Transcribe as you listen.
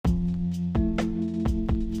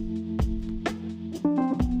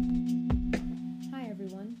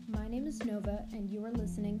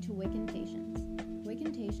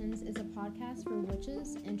podcast for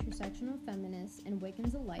witches, intersectional feminists, and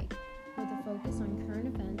Wiccans alike, with a focus on current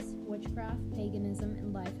events, witchcraft, paganism,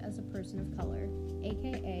 and life as a person of color,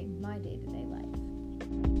 aka my day-to-day life.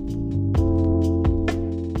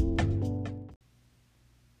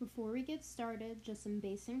 Before we get started, just some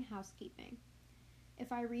basic housekeeping.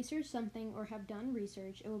 If I research something or have done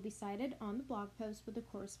research, it will be cited on the blog post with the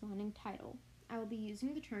corresponding title. I will be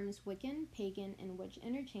using the terms Wiccan, pagan, and witch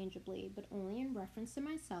interchangeably, but only in reference to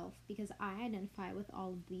myself because I identify with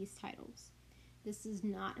all of these titles. This does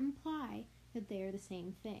not imply that they are the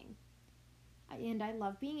same thing. And I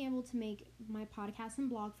love being able to make my podcast and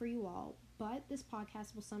blog for you all, but this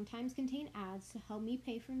podcast will sometimes contain ads to help me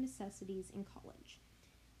pay for necessities in college.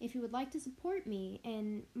 If you would like to support me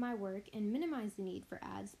and my work and minimize the need for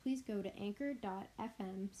ads, please go to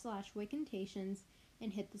anchor.fm/Wiccantations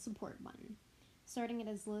and hit the support button. Starting at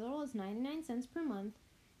as little as 99 cents per month,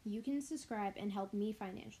 you can subscribe and help me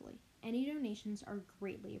financially. Any donations are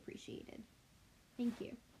greatly appreciated. Thank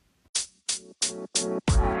you.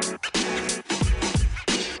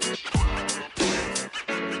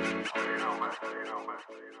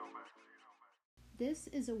 This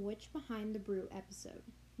is a Witch Behind the Brew episode.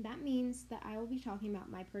 That means that I will be talking about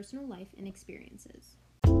my personal life and experiences.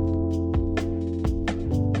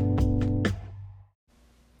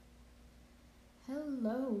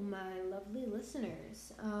 Hello, my lovely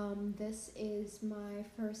listeners. This is my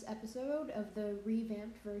first episode of the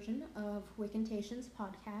revamped version of Wiccantations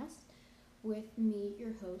podcast with me,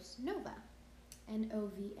 your host, Nova.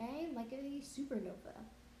 N-O-V-A, like a supernova.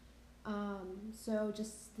 So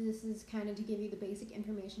this is kind of to give you the basic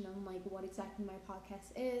information on like what exactly my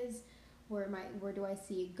podcast is, where do I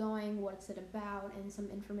see it going, what's it about, and some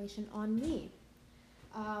information on me.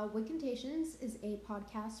 Wiccantations is a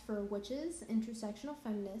podcast for witches, intersectional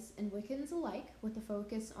feminists, and Wiccans alike, with a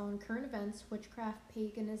focus on current events, witchcraft,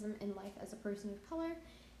 paganism, and life as a person of color,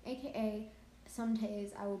 aka some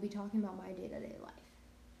days I will be talking about my day-to-day life.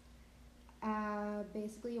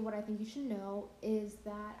 Basically, what I think you should know is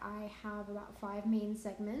that I have about 5 main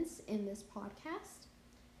segments in this podcast,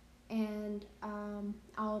 and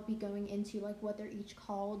I'll be going into like what they're each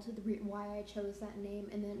called, why I chose that name,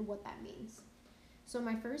 and then what that means. So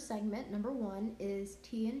my first segment, number 1, is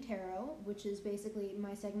Tea and Tarot, which is basically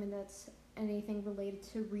my segment that's anything related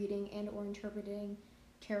to reading and or interpreting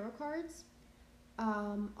tarot cards.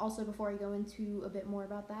 Also, before I go into a bit more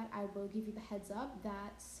about that, I will give you the heads up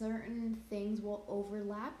that certain things will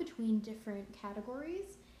overlap between different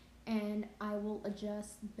categories, and I will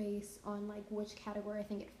adjust based on like which category I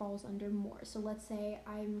think it falls under more. So let's say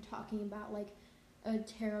I'm talking about like a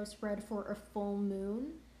tarot spread for a full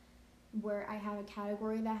moon, where I have a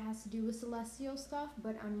category that has to do with celestial stuff,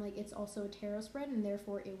 but I'm like, it's also a tarot spread, and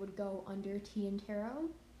therefore it would go under Tea and Tarot.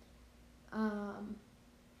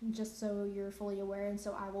 Just so you're fully aware, and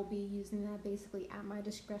so I will be using that basically at my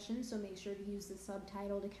discretion, so make sure to use the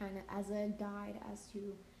subtitle to kind of as a guide as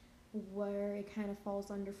to where it kind of falls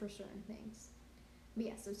under for certain things. But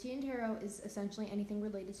yeah, so Tea and Tarot is essentially anything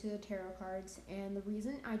related to the tarot cards, and the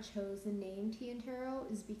reason I chose the name Tea and Tarot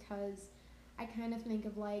is because I kind of think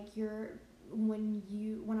of like when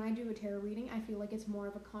I do a tarot reading, I feel like it's more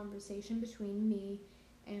of a conversation between me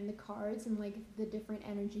and the cards and like the different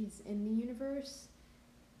energies in the universe,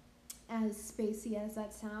 as spacey as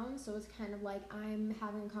that sounds. So it's kind of like I'm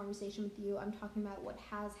having a conversation with you. I'm talking about what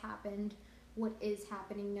has happened, what is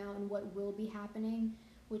happening now, and what will be happening,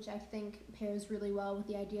 which I think pairs really well with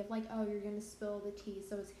the idea of like, oh, you're gonna spill the tea.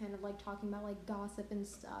 So it's kind of like talking about like gossip and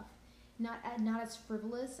stuff. Not as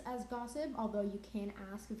frivolous as gossip, although you can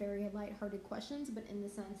ask very lighthearted questions, but in the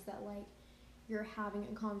sense that like you're having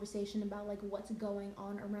a conversation about like what's going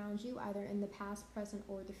on around you, either in the past, present,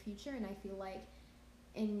 or the future. And I feel like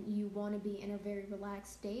you want to be in a very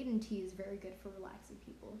relaxed state, and tea is very good for relaxing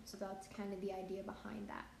people. So that's kind of the idea behind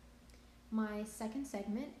that. My second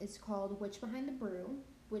segment is called Witch Behind the Brew,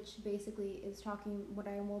 which basically is what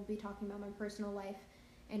I will be talking about my personal life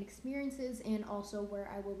and experiences, and also where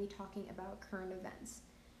I will be talking about current events.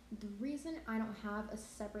 The reason I don't have a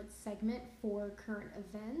separate segment for current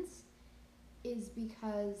events is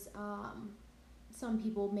because some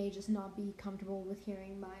people may just not be comfortable with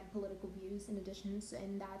hearing my political views in addition,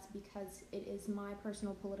 and that's because it is my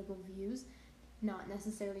personal political views, not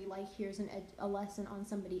necessarily like here's a lesson on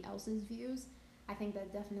somebody else's views. I think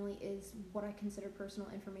that definitely is what I consider personal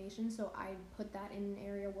information, so I put that in an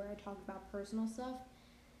area where I talk about personal stuff.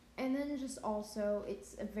 And then just also,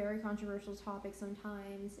 it's a very controversial topic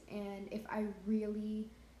sometimes, and if I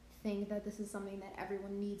really think that this is something that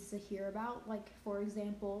everyone needs to hear about, like for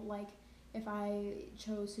example, like if I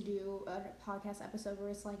chose to do a podcast episode where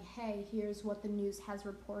it's like, hey, here's what the news has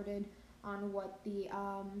reported on what the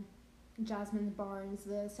Jasmine Barnes,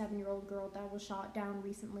 the 7-year-old girl that was shot down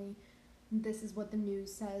recently, this is what the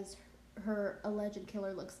news says her alleged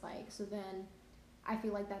killer looks like. So then I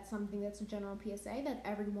feel like that's something that's a general PSA that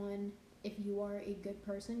everyone, if you are a good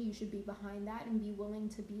person, you should be behind that and be willing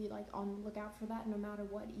to be like on the lookout for that no matter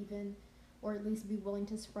what, even, or at least be willing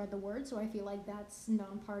to spread the word. So I feel like that's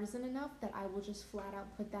nonpartisan enough that I will just flat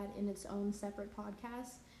out put that in its own separate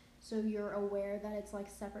podcast, so you're aware that it's like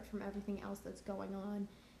separate from everything else that's going on,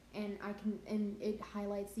 and it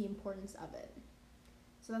highlights the importance of it.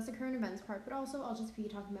 So that's the current events part, but also I'll just be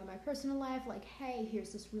talking about my personal life, like, hey,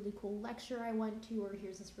 here's this really cool lecture I went to, or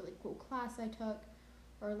here's this really cool class I took,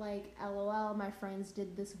 or like, lol, my friends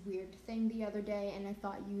did this weird thing the other day and I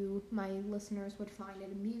thought you, my listeners, would find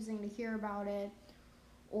it amusing to hear about it.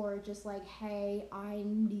 Or just like, hey,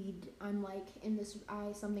 I'm like in this,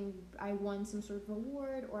 I won some sort of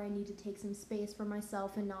reward, or I need to take some space for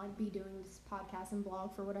myself and not be doing this podcast and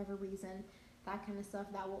blog for whatever reason. That kind of stuff,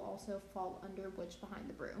 that will also fall under Witch Behind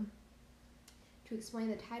the Brew. To explain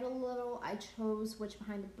the title a little, I chose Witch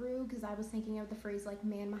Behind the Brew because I was thinking of the phrase like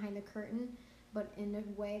man behind the curtain, but in a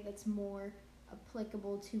way that's more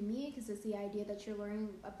applicable to me, because it's the idea that you're learning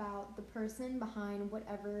about the person behind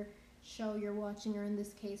whatever show you're watching, or in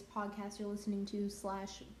this case, podcast you're listening to /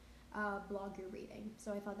 blog you're reading.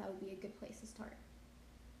 So I thought that would be a good place to start.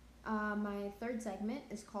 My third segment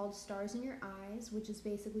is called Stars in Your Eyes, which is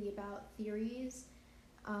basically about theories,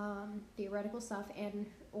 theoretical stuff, and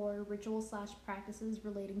or rituals / practices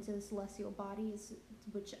relating to the celestial bodies,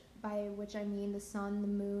 by which I mean the sun, the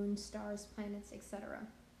moon, stars, planets, etc.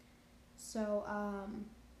 So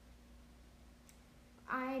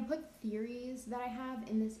I put theories that I have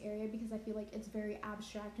in this area because I feel like it's very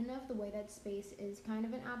abstract enough, the way that space is kind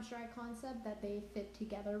of an abstract concept, that they fit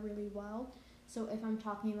together really well. So if I'm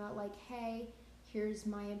talking about like, hey, here's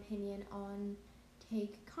my opinion on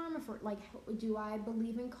take karma for, like, do I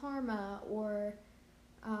believe in karma, or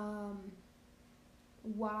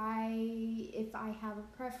why, if I have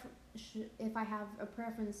a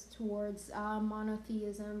preference towards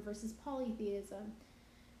monotheism versus polytheism,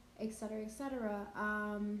 etc., etc.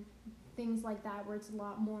 Things like that, where it's a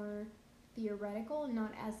lot more theoretical,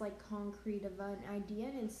 not as like concrete of an idea.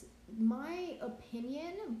 And it's my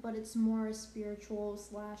opinion, but it's more spiritual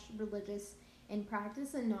 / religious in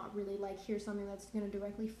practice, and not really like here's something that's going to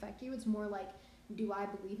directly affect you. It's more like, do I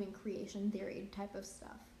believe in creation theory type of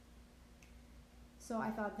stuff. So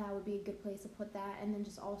I thought that would be a good place to put that, and then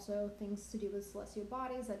just also things to do with celestial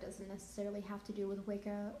bodies that doesn't necessarily have to do with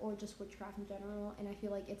Wicca or just witchcraft in general. And I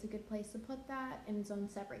feel like it's a good place to put that in its own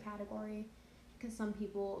separate category, because some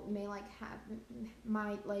people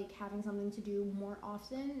might like having something to do more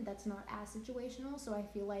often that's not as situational. So I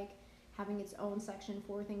feel like having its own section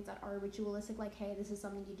for things that are ritualistic, like, hey, this is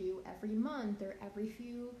something you do every month or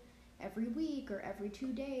every week or every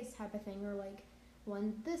 2 days type of thing, or like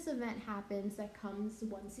when this event happens that comes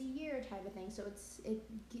once a year type of thing. So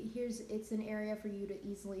it's an area for you to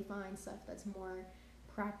easily find stuff that's more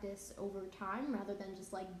practice over time, rather than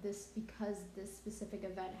just like this, because this specific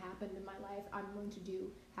event happened in my life, I'm going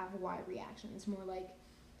to have a Y reaction. It's more like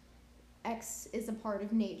X is a part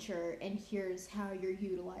of nature and here's how you're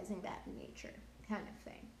utilizing that nature kind of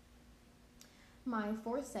thing. My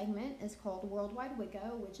fourth segment is called Worldwide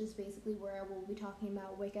Wicca, which is basically where I will be talking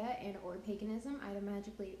about Wicca and or paganism, either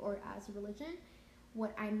magically or as a religion.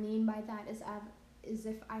 What I mean by that is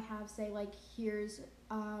if I have, say, like, here's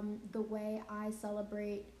the way I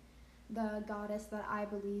celebrate the goddess that I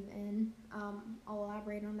believe in. I'll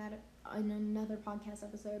elaborate on that in another podcast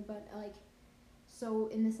episode, but like, so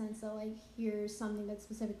in the sense that like, here's something that's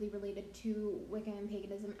specifically related to Wicca and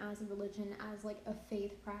paganism as a religion, as like a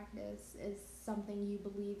faith practice, is something you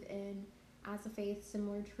believe in as a faith,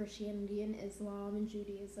 similar to Christianity and Islam and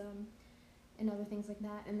Judaism and other things like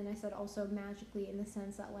that. And then I said also magically, in the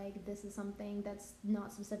sense that like, this is something that's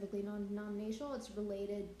not specifically non-denominational, it's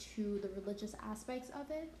related to the religious aspects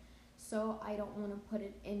of it. So I don't want to put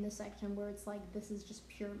it in the section where it's like, this is just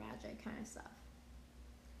pure magic kind of stuff.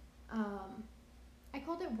 I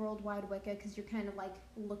called it Worldwide Wicca because you're kind of like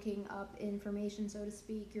looking up information, so to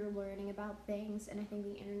speak. You're learning about things, and I think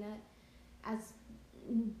the internet, as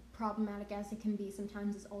problematic as it can be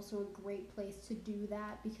sometimes, is also a great place to do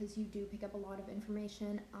that, because you do pick up a lot of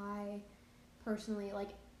information. I personally,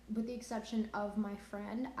 like, with the exception of my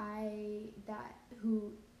friend,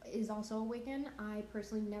 who is also a Wiccan, I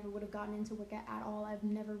personally never would have gotten into Wicca at all. I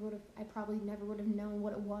probably never would have known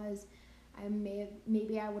what it was.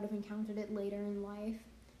 Maybe I would have encountered it later in life.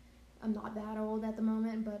 I'm not that old at the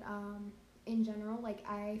moment, but in general, like,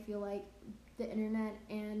 I feel like the internet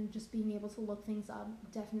and just being able to look things up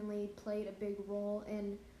definitely played a big role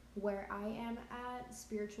in where I am at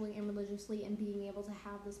spiritually and religiously, and being able to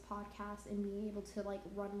have this podcast and being able to like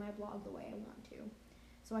run my blog the way I want to.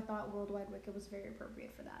 So I thought Worldwide Wicca was very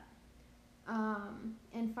appropriate for that.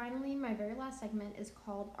 And finally, my very last segment is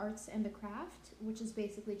called Arts and the Craft, which is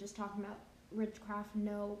basically just talking about witchcraft,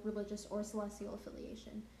 no religious or celestial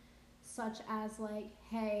affiliation. Such as, like,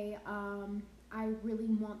 hey, I really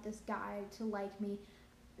want this guy to like me.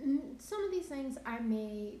 Some of these things I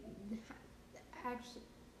may actually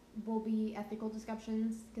will be ethical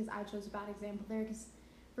discussions, because I chose a bad example there, because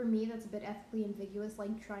for me that's a bit ethically ambiguous,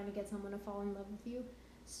 like trying to get someone to fall in love with you.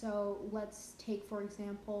 So let's take, for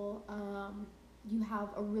example, you have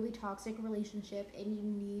a really toxic relationship and you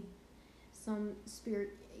need some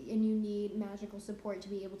spirit and you need magical support to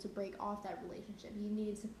be able to break off that relationship. You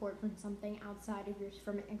need support from something outside of yours,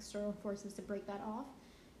 from external forces to break that off.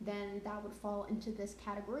 Then that would fall into this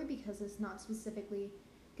category, because it's not specifically,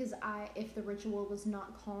 because if the ritual was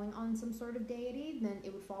not calling on some sort of deity, then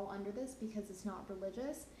it would fall under this, because it's not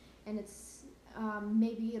religious, and it's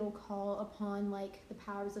maybe it'll call upon like the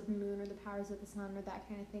powers of the moon or the powers of the sun or that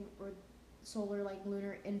kind of thing, or solar, like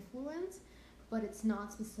lunar influence, but it's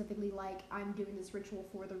not specifically like I'm doing this ritual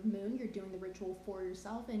for the moon. You're doing the ritual for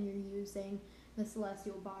yourself, and you're using the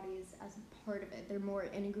celestial bodies as a part of it. They're more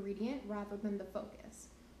an ingredient rather than the focus,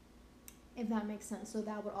 if that makes sense. So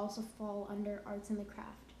that would also fall under arts and the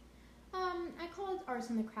craft. I call it arts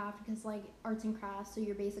and the craft because, like, arts and crafts, so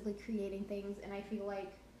you're basically creating things, and I feel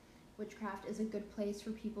like witchcraft is a good place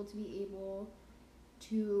for people to be able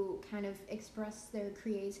to kind of express their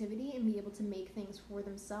creativity and be able to make things for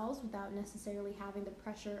themselves without necessarily having the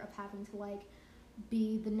pressure of having to like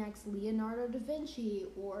be the next Leonardo da Vinci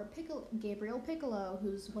or Gabriel Piccolo,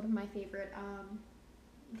 who's one of my favorite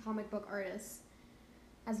comic book artists,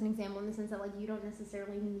 as an example, in the sense that like you don't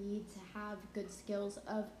necessarily need to have good skills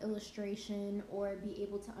of illustration or be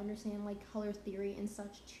able to understand like color theory and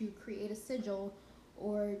such to create a sigil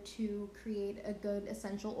or to create a good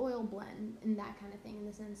essential oil blend and that kind of thing, in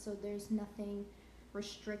the sense. So there's nothing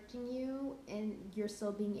restricting you, and you're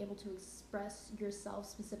still being able to express yourself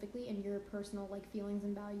specifically and your personal like feelings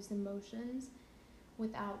and values and emotions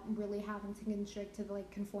without really having to constrict to like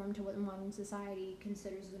conform to what modern society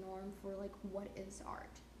considers the norm for like what is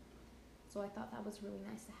art. So I thought that was really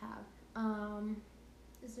nice to have.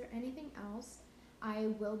 Is there anything else? I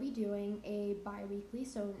will be doing a bi-weekly,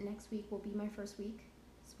 so next week will be my first week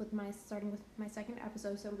with starting with my second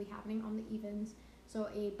episode, so it'll be happening on the evens. So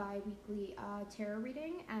a bi-weekly tarot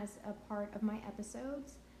reading as a part of my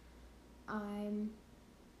episodes. I'm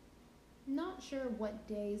not sure what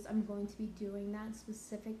days I'm going to be doing that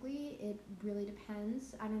specifically. It really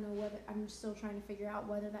depends. I don't know whether, I'm still trying to figure out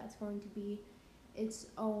whether that's going to be its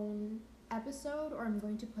own episode or I'm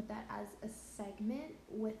going to put that as a segment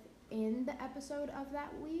within the episode of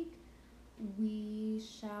that week. We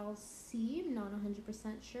shall see. I'm not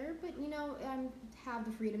 100% sure, but you know, I have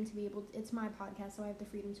the freedom to be able to, it's my podcast, so I have the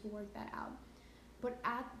freedom to work that out. But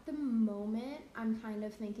at the moment, I'm kind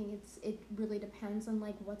of thinking it really depends on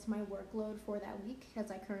like what's my workload for that week, because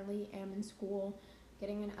I currently am in school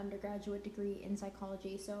getting an undergraduate degree in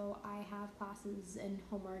psychology, so I have classes and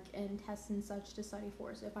homework and tests and such to study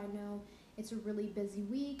for. So if I know it's a really busy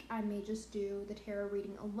week, I may just do the tarot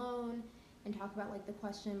reading alone and talk about like the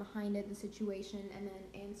question behind it, the situation, and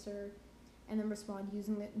then answer and then respond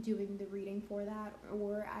doing the reading for that.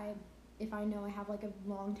 Or if I know I have like a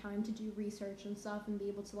long time to do research and stuff and be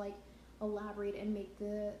able to like elaborate and make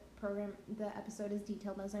the episode as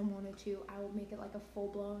detailed as I wanted to, I will make it like a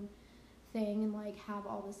full-blown thing and like have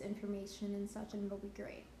all this information and such, and it'll be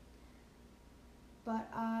great. But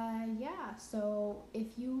yeah, so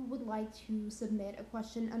if you would like to submit a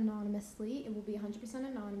question anonymously, it will be 100%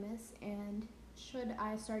 anonymous, and should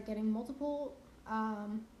I start getting multiple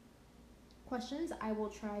questions, I will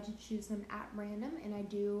try to choose them at random, and I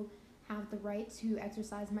do have the right to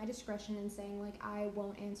exercise my discretion in saying like I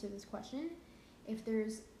won't answer this question. If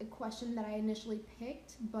there's a question that I initially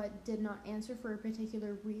picked but did not answer for a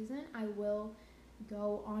particular reason, I will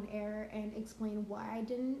go on air and explain why I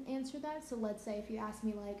didn't answer that. So let's say if you ask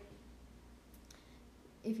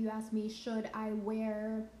me should I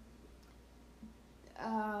wear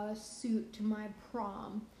a suit to my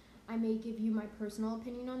prom, I may give you my personal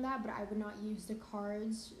opinion on that, but I would not use the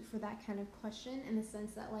cards for that kind of question, in the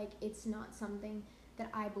sense that like it's not something that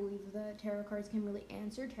I believe the tarot cards can really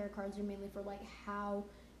answer. Tarot cards are mainly for like how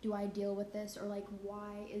do I deal with this, or like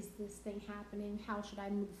why is this thing happening, how should I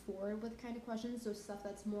move forward with kind of questions. So stuff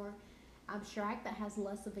that's more abstract, that has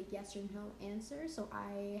less of a yes or no answer, so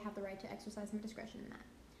I have the right to exercise my discretion in that.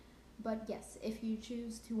 But yes, if you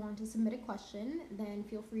choose to want to submit a question, then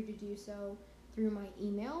feel free to do so through my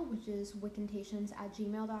email, which is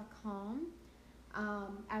wickentations@gmail.com.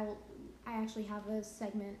 I actually have a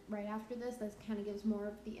segment right after this that kind of gives more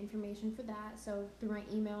of the information for that. So through my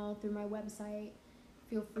email, through my website,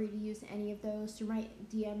 feel free to use any of those. To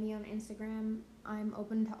DM me on Instagram. I'm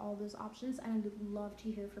open to all those options, and I'd love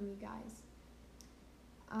to hear from you guys.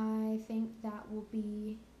 I think that will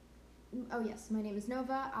be. Oh yes, my name is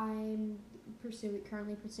Nova. I'm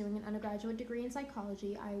currently pursuing an undergraduate degree in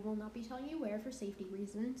psychology. I will not be telling you where for safety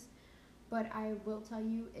reasons, but I will tell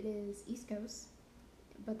you it is East Coast.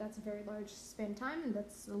 But that's a very large span of time, and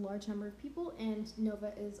that's a large number of people, and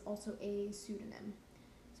Nova is also a pseudonym.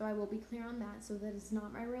 So I will be clear on that, so that it's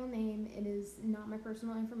not my real name, it is not my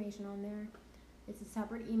personal information on there. It's a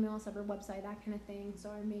separate email, separate website, that kind of thing,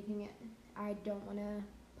 so I'm making it, I don't want to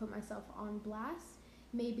put myself on blast.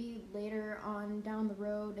 Maybe later on down the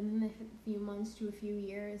road, in a few months to a few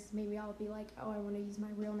years, maybe I'll be like, oh, I want to use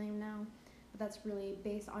my real name now. But that's really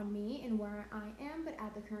based on me and where I am. But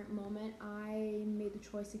at the current moment, I made the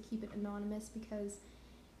choice to keep it anonymous because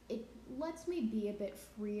it lets me be a bit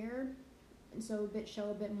freer, and so show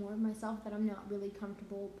a bit more of myself that I'm not really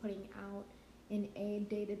comfortable putting out in a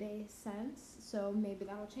day-to-day sense. So maybe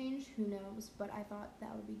that'll change, who knows, but I thought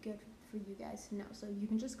that would be good for you guys to know. So you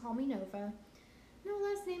can just call me Nova. No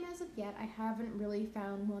last name as of yet. I haven't really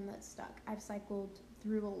found one that's stuck. I've cycled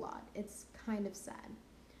through a lot. It's kind of sad.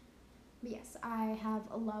 But yes, I have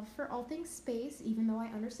a love for all things space, even though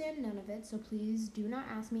I understand none of it, so please do not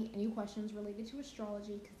ask me any questions related to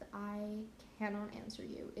astrology because I cannot answer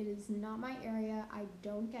you. It is not my area. I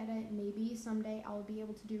don't get it. Maybe someday I'll be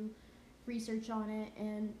able to do research on it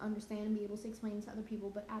and understand and be able to explain it to other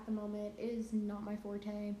people, but at the moment, it is not my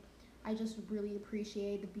forte. I just really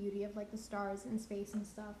appreciate the beauty of like the stars and space and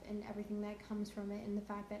stuff and everything that comes from it, and the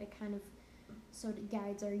fact that it kind of sort of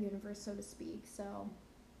guides our universe, so to speak. So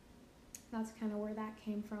that's kind of where that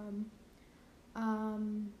came from.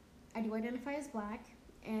 I do identify as black,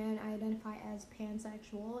 and I identify as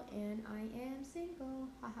pansexual, and I am single.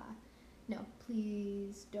 Haha. No,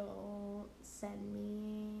 please don't send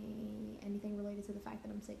me anything related to the fact that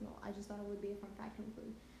I'm single. I just thought it would be a fun fact to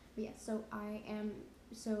include. But yes,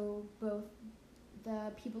 so both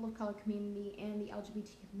the people of color community and the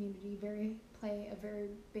LGBT community play a very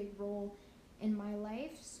big role in my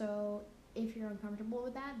life. So if you're uncomfortable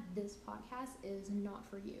with that, this podcast is not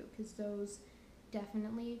for you, because those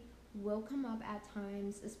definitely will come up at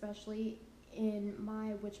times, especially in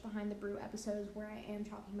my Witch Behind the Brew episodes where I am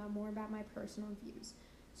talking about more about my personal views.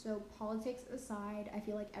 So politics aside, I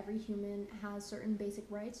feel like every human has certain basic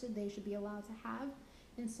rights that they should be allowed to have.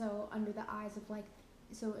 And so under the eyes of when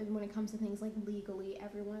it comes to things like legally, I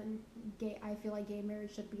feel like gay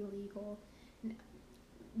marriage should be legal.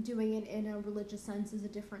 Doing it in a religious sense is a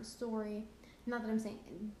different story. Not that I'm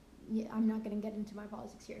saying, I'm not going to get into my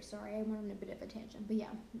politics here. Sorry, I went on a bit of a tangent. But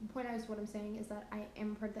yeah, the point what I'm saying is that I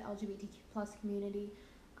am part of the LGBTQ plus community.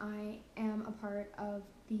 I am a part of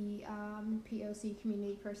the POC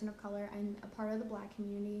community, person of color. I'm a part of the black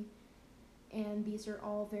community. And these are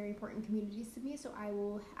all very important communities to me. So I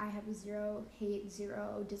have a zero hate,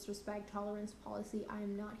 zero disrespect, tolerance policy. I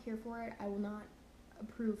am not here for it. I will not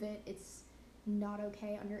approve it. It's not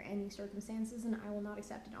okay under any circumstances, and I will not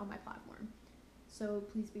accept it on my platform. So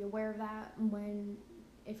please be aware of that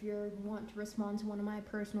if you want to respond to one of my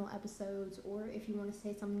personal episodes, or if you want to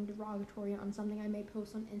say something derogatory on something I may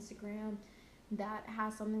post on Instagram that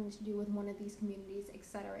has something to do with one of these communities,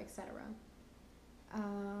 etc., etc.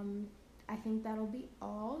 I think that'll be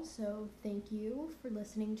all. So thank you for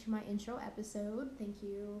listening to my intro episode. Thank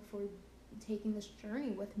you for taking this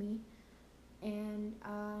journey with me. And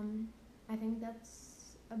I think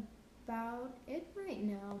that's about it right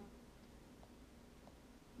now.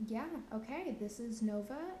 Yeah, okay, this is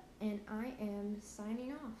Nova, and I am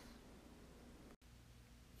signing off.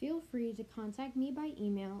 Feel free to contact me by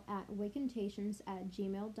email at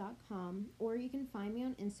wickentations@gmail.com, or you can find me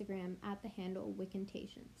on Instagram at the handle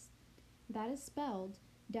wickentations. That is spelled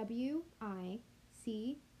WICCANTATIONS.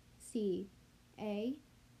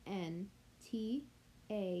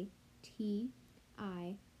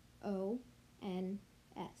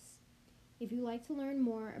 If you'd like to learn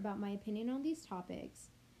more about my opinion on these topics,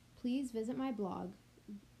 please visit my blog.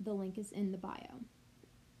 The link is in the bio.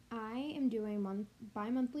 I am doing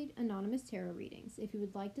bi-monthly anonymous tarot readings. If you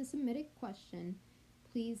would like to submit a question,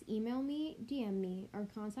 please email me, DM me, or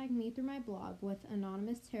contact me through my blog with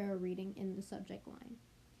anonymous tarot reading in the subject line.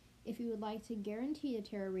 If you would like to guarantee a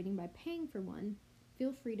tarot reading by paying for one,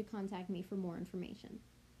 feel free to contact me for more information.